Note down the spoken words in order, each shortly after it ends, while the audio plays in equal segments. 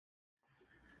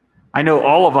I know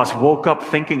all of us woke up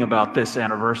thinking about this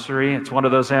anniversary. It's one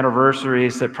of those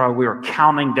anniversaries that probably we were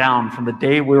counting down from the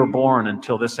day we were born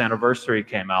until this anniversary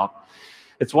came out.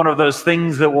 It's one of those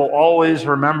things that we'll always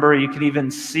remember. You can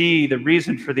even see the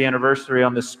reason for the anniversary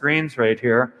on the screens right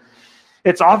here.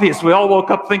 It's obvious. We all woke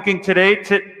up thinking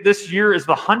this year is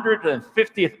the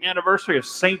 150th anniversary of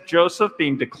St. Joseph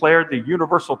being declared the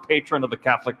universal patron of the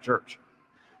Catholic Church.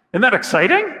 Isn't that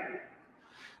exciting?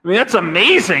 I mean, that's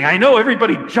amazing. I know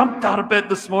everybody jumped out of bed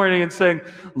this morning and saying,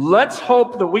 let's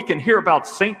hope that we can hear about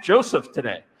St. Joseph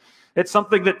today. It's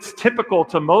something that's typical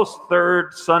to most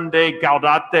third Sunday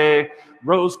Gaudete,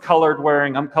 rose-colored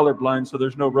wearing. I'm colorblind, so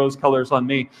there's no rose colors on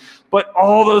me. But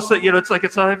all those,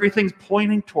 it's everything's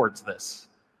pointing towards this.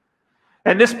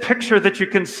 And this picture that you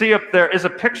can see up there is a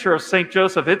picture of St.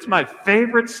 Joseph. It's my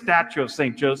favorite statue of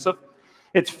St. Joseph.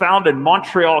 It's found in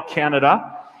Montreal,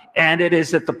 Canada. And it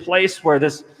is at the place where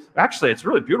actually, it's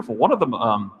really beautiful. One of them,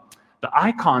 the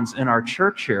icons in our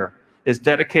church here is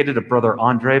dedicated to Brother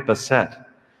André Bessette.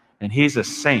 And he's a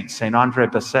saint, St. André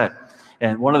Bessette.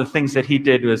 And one of the things that he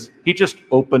did was he just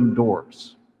opened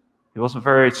doors. He wasn't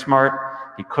very smart.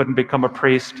 He couldn't become a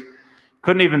priest.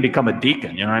 Couldn't even become a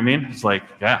deacon, you know what I mean? It's like,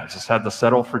 yeah, just had to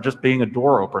settle for just being a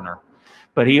door opener.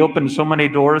 But he opened so many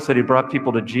doors that he brought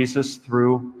people to Jesus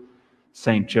through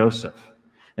St. Joseph.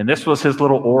 And this was his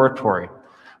little oratory,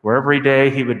 where every day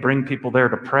he would bring people there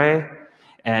to pray,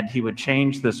 and he would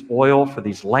change this oil for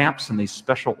these lamps, and these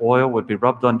special oil would be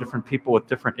rubbed on different people with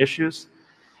different issues.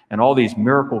 And all these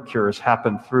miracle cures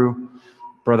happened through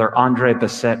Brother André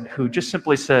Bessette, who just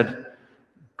simply said,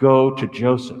 go to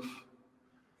Joseph.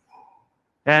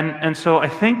 And so I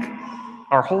think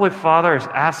our Holy Father is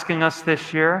asking us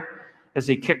this year, as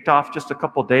he kicked off just a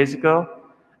couple days ago,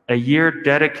 a year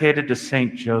dedicated to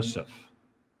St. Joseph.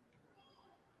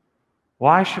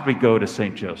 Why should we go to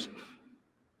St. Joseph?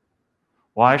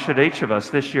 Why should each of us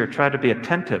this year try to be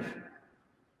attentive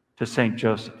to St.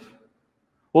 Joseph?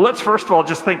 Well, let's first of all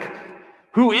just think,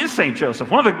 who is St.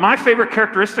 Joseph? One of my favorite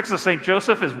characteristics of St.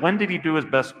 Joseph is, when did he do his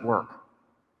best work?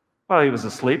 Well, he was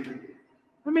asleep.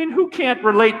 I mean, who can't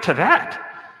relate to that?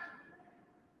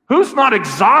 Who's not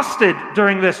exhausted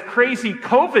during this crazy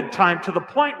COVID time to the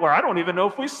point where I don't even know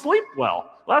if we sleep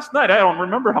well? Last night, I don't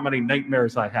remember how many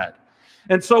nightmares I had.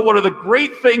 And so one of the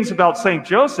great things about St.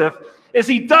 Joseph is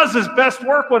he does his best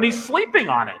work when he's sleeping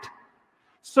on it.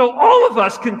 So all of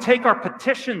us can take our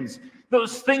petitions,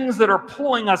 those things that are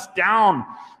pulling us down.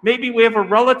 Maybe we have a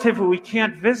relative who we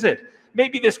can't visit.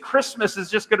 Maybe this Christmas is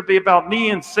just going to be about me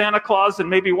and Santa Claus and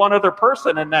maybe one other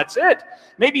person, and that's it.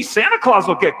 Maybe Santa Claus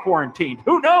will get quarantined.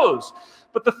 Who knows?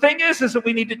 But the thing is that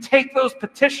we need to take those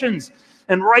petitions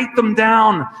and write them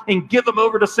down and give them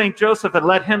over to St. Joseph and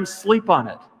let him sleep on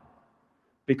it.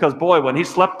 Because, boy, when he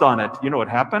slept on it, you know what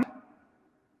happened?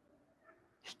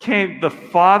 He became the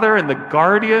father and the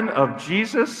guardian of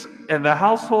Jesus and the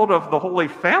household of the Holy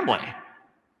Family.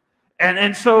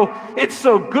 And so it's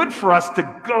so good for us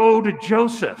to go to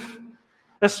Joseph,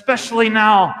 especially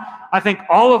now. I think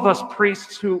all of us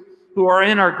priests who are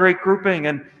in our great grouping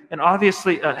and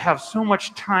obviously have so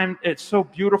much time. It's so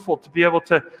beautiful to be able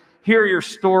to hear your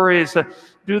stories,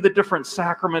 do the different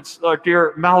sacraments.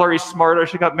 Dear Mallory Smarter,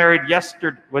 she got married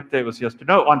yesterday. What day was yesterday?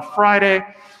 No, on Friday.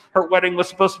 Her wedding was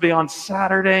supposed to be on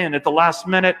Saturday, and at the last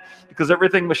minute, because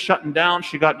everything was shutting down,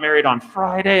 she got married on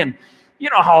Friday. And you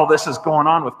know how all this is going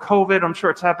on with COVID. I'm sure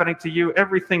it's happening to you.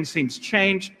 Everything seems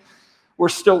changed. We're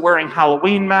still wearing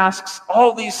Halloween masks.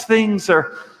 All these things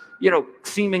are,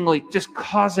 seemingly just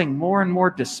causing more and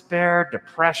more despair,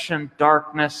 depression,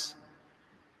 darkness.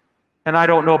 And I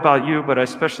don't know about you, but I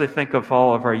especially think of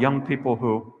all of our young people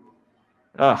who,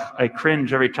 I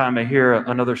cringe every time I hear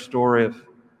another story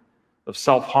of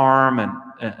self-harm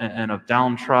and of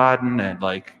downtrodden and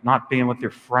like not being with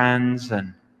your friends.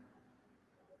 And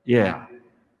yeah,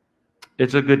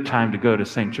 it's a good time to go to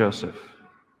St. Joseph.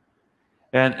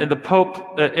 And the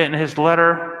Pope, in his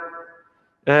letter,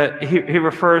 he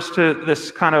refers to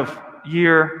this kind of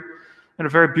year in a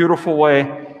very beautiful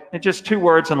way. And just two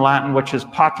words in Latin, which is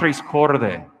patris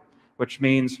corde, which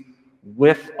means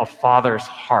with a father's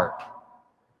heart.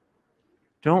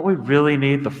 Don't we really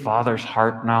need the Father's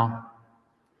heart now?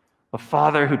 A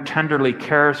Father who tenderly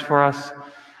cares for us,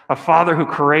 a Father who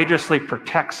courageously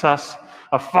protects us,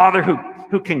 a Father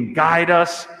who can guide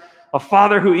us, a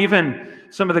Father who even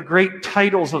some of the great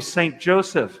titles of St.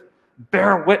 Joseph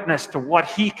bear witness to what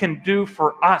he can do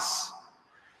for us.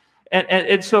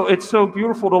 And so it's so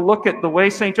beautiful to look at the way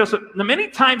St. Joseph, many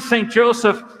times St.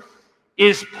 Joseph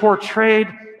is portrayed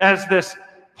as this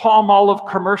palm olive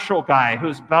commercial guy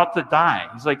who's about to die.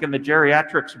 He's like in the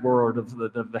geriatrics world of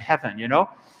the heaven,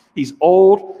 He's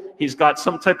old, He's got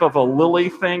some type of a lily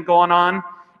thing going on,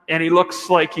 and he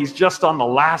looks like he's just on the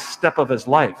last step of his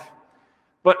life.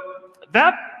 But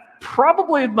that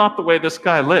probably is not the way this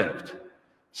guy lived.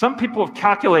 Some people have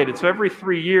calculated, so every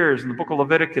 3 years in the book of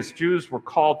Leviticus, Jews were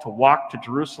called to walk to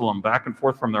Jerusalem back and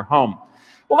forth from their home.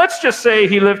 Well, let's just say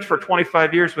he lived for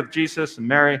 25 years with Jesus and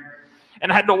Mary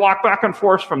and had to walk back and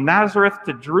forth from Nazareth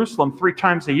to Jerusalem 3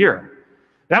 times a year.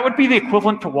 That would be the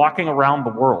equivalent to walking around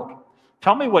the world.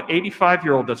 Tell me what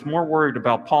 85-year-old that's more worried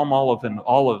about palm olive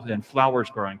and flowers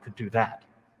growing could do that.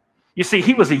 You see,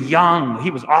 he was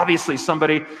obviously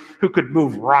somebody who could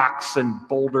move rocks and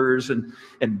boulders and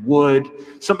wood,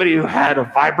 somebody who had a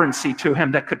vibrancy to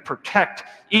him that could protect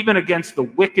even against the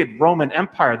wicked Roman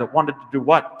Empire that wanted to do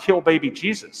what? Kill baby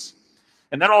Jesus.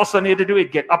 And that also needed to do,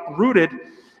 he'd get uprooted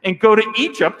and go to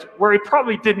Egypt, where he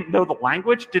probably didn't know the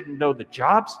language, didn't know the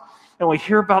jobs. And we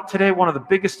hear about today, one of the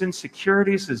biggest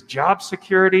insecurities is job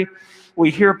security.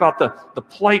 We hear about the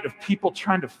plight of people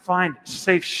trying to find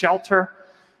safe shelter.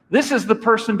 This is the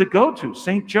person to go to,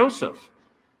 St. Joseph.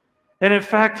 And in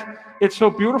fact, it's so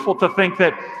beautiful to think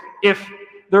that if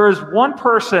there is one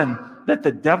person that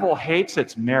the devil hates,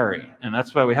 it's Mary. And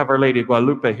that's why we have Our Lady of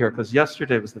Guadalupe here, because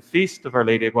yesterday was the feast of Our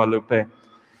Lady of Guadalupe.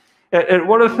 And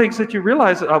one of the things that you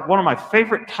realize, one of my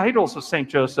favorite titles of St.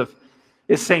 Joseph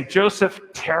is St. Joseph,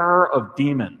 Terror of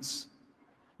Demons.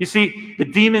 You see, the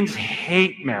demons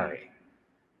hate Mary.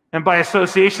 And by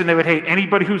association, they would hate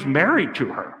anybody who's married to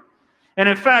her. And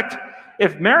in fact,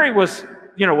 if Mary was,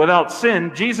 without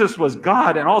sin, Jesus was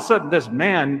God, and all of a sudden this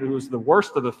man, who was the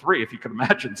worst of the 3, if you can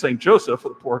imagine, St. Joseph, the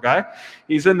poor guy,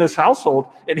 he's in this household,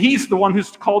 and he's the one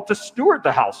who's called to steward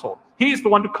the household. He's the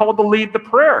one who's called to lead the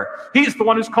prayer. He's the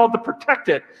one who's called to protect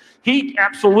it. He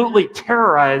absolutely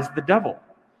terrorized the devil.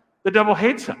 The devil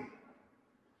hates him.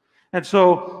 And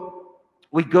so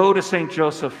we go to St.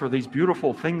 Joseph for these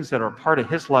beautiful things that are part of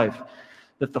his life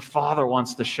that the Father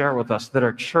wants to share with us, that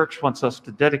our church wants us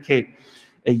to dedicate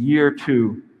a year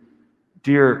to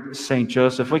dear St.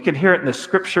 Joseph. We can hear it in the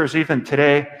scriptures even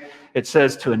today. It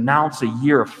says to announce a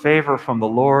year of favor from the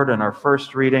Lord in our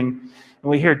first reading.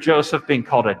 And we hear Joseph being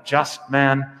called a just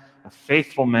man, a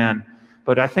faithful man.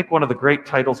 But I think one of the great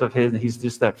titles of his, he's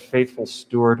just that faithful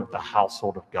steward of the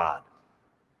household of God.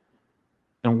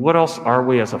 And what else are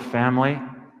we as a family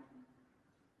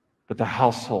but the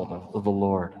household of the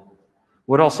Lord?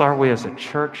 What else are we as a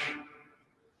church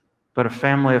but a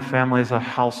family of families, of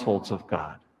households of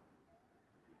God?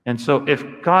 And so if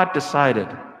God decided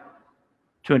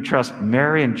to entrust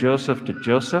Mary and Joseph to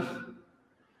Joseph,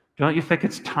 don't you think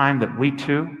it's time that we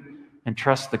too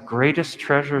entrust the greatest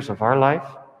treasures of our life,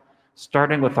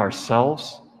 starting with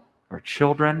ourselves, our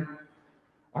children,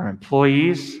 our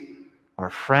employees, our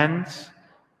friends,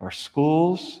 our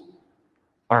schools,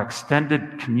 our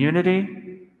extended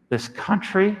community, this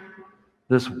country,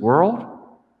 this world,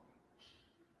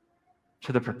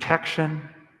 to the protection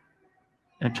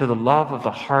and to the love of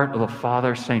the heart of the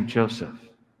Father, St. Joseph?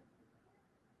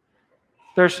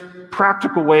 There's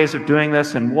practical ways of doing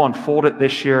this, and we'll unfold it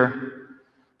this year.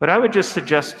 But I would just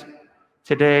suggest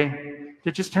today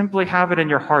to just simply have it in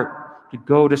your heart to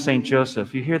go to St.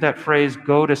 Joseph. You hear that phrase,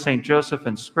 go to St. Joseph,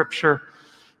 in Scripture,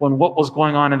 when what was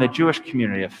going on in the Jewish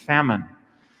community, a famine.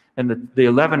 And the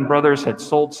 11 brothers had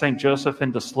sold St. Joseph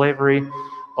into slavery,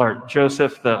 or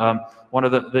Joseph, one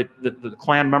of the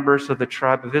clan members of the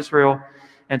tribe of Israel.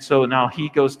 And so now he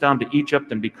goes down to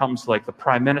Egypt and becomes like the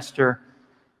prime minister,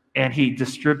 and he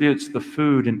distributes the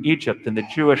food in Egypt. And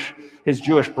his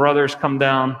Jewish brothers come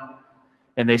down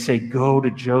and they say, go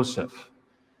to Joseph.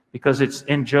 Because it's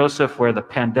in Joseph where the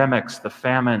pandemics, the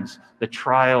famines, the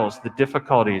trials, the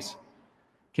difficulties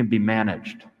can be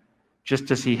managed,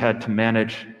 just as he had to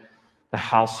manage the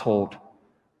household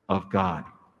of God.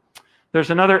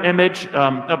 There's another image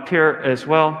up here as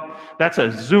well. That's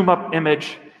a zoom-up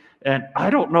image. And I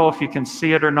don't know if you can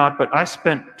see it or not, but I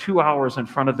spent 2 hours in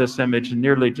front of this image and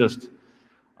nearly just,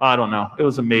 I don't know, it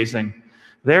was amazing.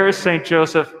 There is St.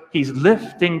 Joseph. He's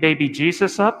lifting baby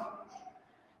Jesus up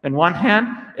in one hand,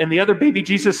 and the other baby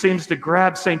Jesus seems to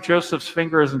grab St. Joseph's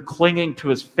fingers and clinging to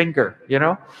his finger,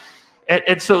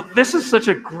 And so this is such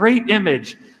a great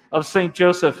image of St.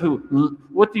 Joseph, who,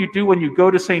 what do you do when you go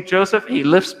to St. Joseph? He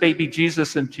lifts baby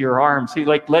Jesus into your arms. He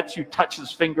lets you touch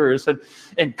his fingers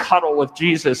and cuddle with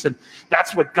Jesus. And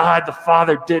that's what God the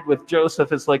Father did with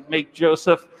Joseph, is make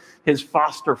Joseph his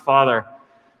foster father.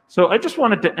 So I just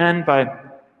wanted to end by,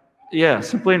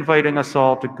 simply inviting us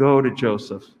all to go to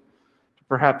Joseph.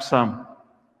 Perhaps,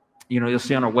 you'll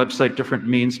see on our website different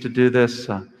means to do this.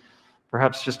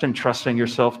 Perhaps just entrusting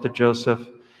yourself to Joseph.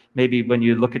 Maybe when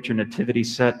you look at your nativity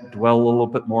set, dwell a little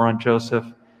bit more on Joseph.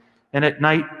 And at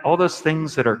night, all those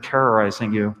things that are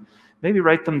terrorizing you, maybe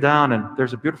write them down, and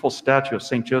there's a beautiful statue of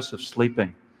St. Joseph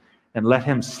sleeping, and let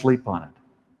him sleep on it.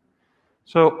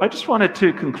 So I just wanted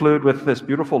to conclude with this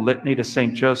beautiful litany to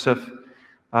St. Joseph,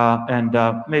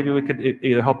 and maybe we could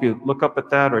either help you look up at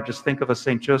that or just think of a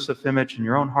St. Joseph image in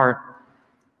your own heart.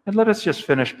 And let us just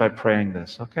finish by praying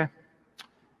this, okay?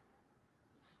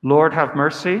 Lord, have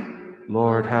mercy.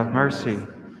 Lord, have mercy.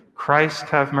 Christ,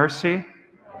 have mercy.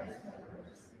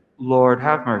 Lord,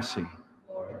 have mercy.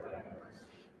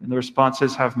 And the response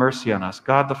is, have mercy on us.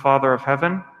 God, the Father of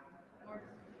heaven,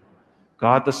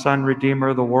 God, the Son, Redeemer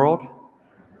of the world,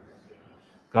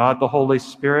 God, the Holy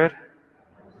Spirit,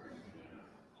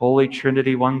 Holy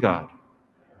Trinity, one God.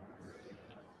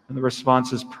 And the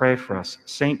response is, pray for us.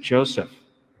 Saint Joseph,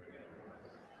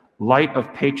 light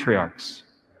of patriarchs,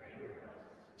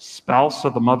 spouse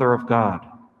of the Mother of God,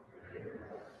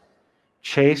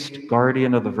 chaste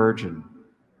guardian of the Virgin,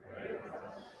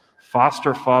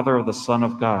 foster father of the Son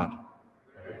of God,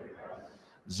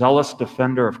 zealous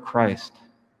defender of Christ,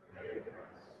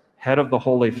 head of the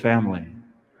Holy Family,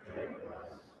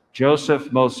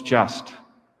 Joseph most just,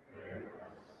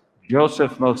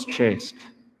 Joseph most chaste,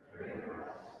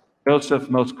 Joseph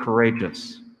most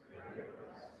courageous,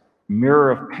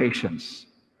 mirror of patience,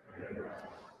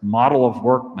 model of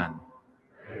workmen,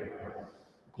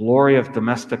 glory of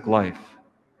domestic life,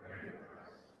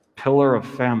 pillar of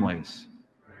families,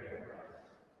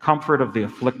 comfort of the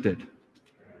afflicted,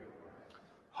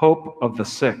 hope of the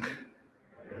sick,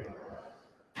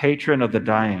 patron of the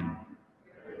dying,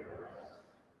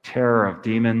 terror of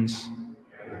demons,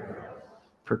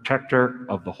 protector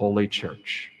of the Holy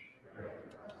Church.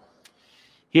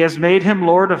 He has made him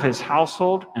Lord of his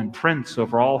household and prince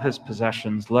over all his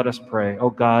possessions. Let us pray. O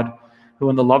God, who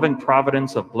in the loving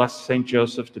providence of blessed Saint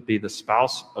Joseph to be the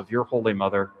spouse of your Holy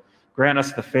Mother, grant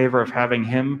us the favor of having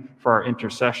him for our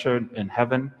intercession in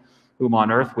heaven, whom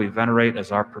on earth we venerate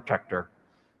as our protector,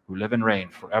 who live and reign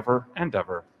forever and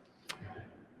ever.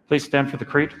 Please stand for the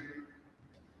Creed.